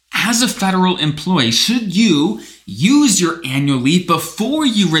as a federal employee, should you use your annual leave before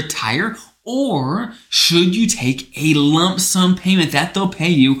you retire, or should you take a lump sum payment that they'll pay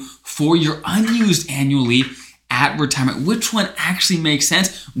you for your unused annual leave at retirement? Which one actually makes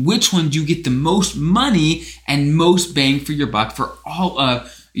sense? Which one do you get the most money and most bang for your buck for all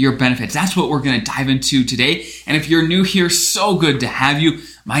of your benefits? That's what we're going to dive into today. And if you're new here, so good to have you.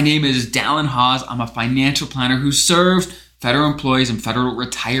 My name is Dallin Hawes. I'm a financial planner who serves federal employees and federal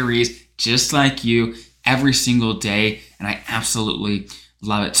retirees just like you every single day, and I absolutely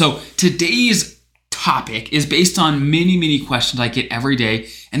love it. So today's topic is based on many questions I get every day,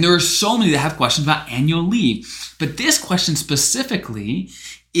 and there are so many that have questions about annual leave. But this question specifically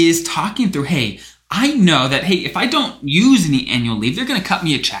is talking through, hey, I know that, hey, if I don't use any annual leave, they're going to cut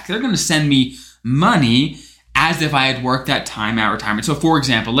me a check. They're going to send me money as if I had worked that time at retirement. So for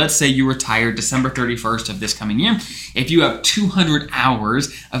example, let's say you retire December 31st of this coming year. If you have 200 hours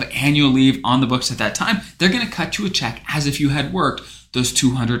of annual leave on the books at that time, they're going to cut you a check as if you had worked those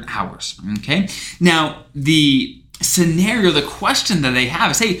 200 hours. Okay. Now, the scenario, the question that they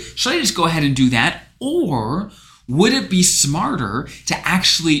have is, hey, should I just go ahead and do that? Or would it be smarter to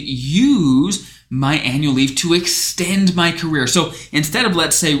actually use my annual leave to extend my career? So instead of,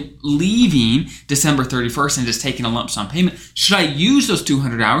 let's say, leaving December 31st and just taking a lump sum payment, should I use those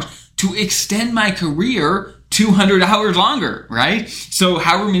 200 hours to extend my career 200 hours longer, right? So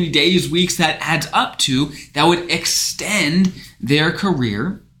however many days, weeks that adds up to, that would extend their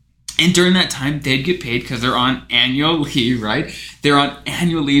career. And during that time, they'd get paid because they're on annual leave, right? They're on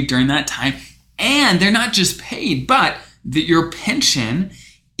annual leave during that time. And they're not just paid, but your pension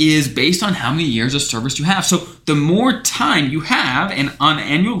is based on how many years of service you have. So the more time you have and on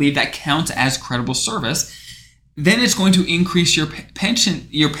annual leave, that counts as credible service, then it's going to increase your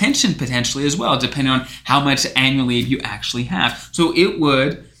pension potentially as well, depending on how much annual leave you actually have. So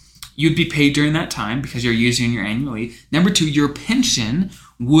you'd be paid during that time because you're using your annual leave. Number two, your pension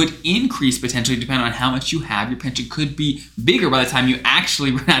would increase potentially depending on how much you have. Your pension could be bigger by the time you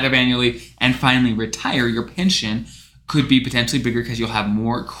actually run out of annual leave and finally retire. Your pension could be potentially bigger because you'll have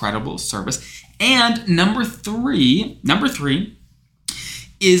more credible service. And number three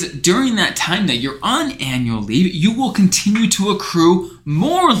is during that time that you're on annual leave, you will continue to accrue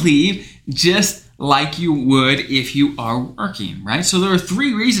more leave just like you would if you are working, right? So there are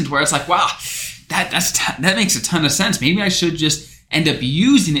three reasons where it's like, wow, that makes a ton of sense. Maybe I should just end up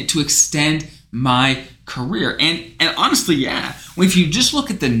using it to extend my career. And honestly, yeah, if you just look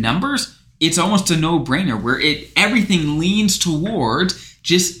at the numbers, it's almost a no-brainer where everything leans towards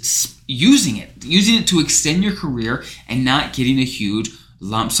just using it to extend your career and not getting a huge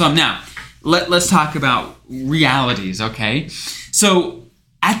lump sum. Now, let's talk about realities, okay? So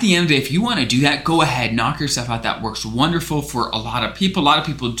at the end of the day, if you want to do that, go ahead, knock yourself out. That works wonderful for a lot of people. A lot of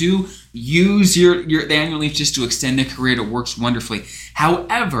people do use the annual leave just to extend their career. It works wonderfully.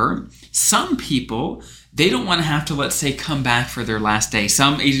 However, some people, they don't want to have to, let's say, come back for their last day.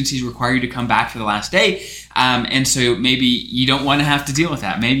 Some agencies require you to come back for the last day. And so maybe you don't want to have to deal with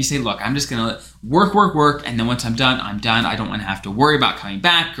that. Maybe you say, look, I'm just going to work. And then once I'm done, I'm done. I don't want to have to worry about coming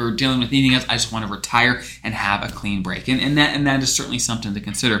back or dealing with anything else. I just want to retire and have a clean break. And that is certainly something to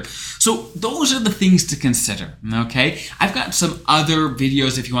consider. So those are the things to consider. Okay. I've got some other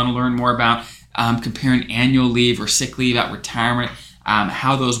videos if you want to learn more about comparing annual leave or sick leave at retirement.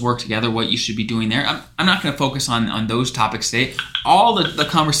 How those work together, what you should be doing there. I'm not going to focus on those topics today. All the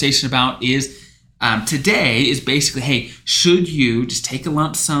conversation about is today is basically, hey, should you just take a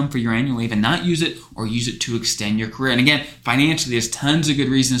lump sum for your annual leave and not use it, or use it to extend your career? And again, financially, there's tons of good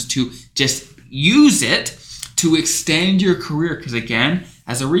reasons to just use it to extend your career. Because again,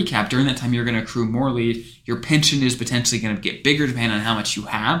 as a recap, during that time, you're going to accrue more leave. Your pension is potentially going to get bigger depending on how much you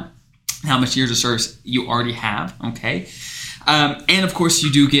have, how much years of service you already have, okay? And of course,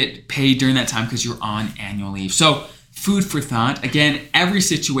 you do get paid during that time because you're on annual leave. So food for thought. Again, every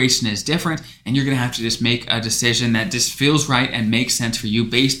situation is different, and you're going to have to just make a decision that just feels right and makes sense for you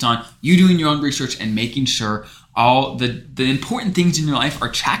based on you doing your own research and making sure all the important things in your life are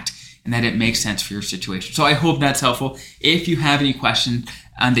checked and that it makes sense for your situation. So I hope that's helpful. If you have any questions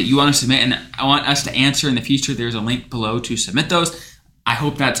that you want to submit and I want us to answer in the future, there's a link below to submit those. I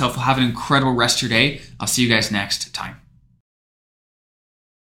hope that's helpful. Have an incredible rest of your day. I'll see you guys next time.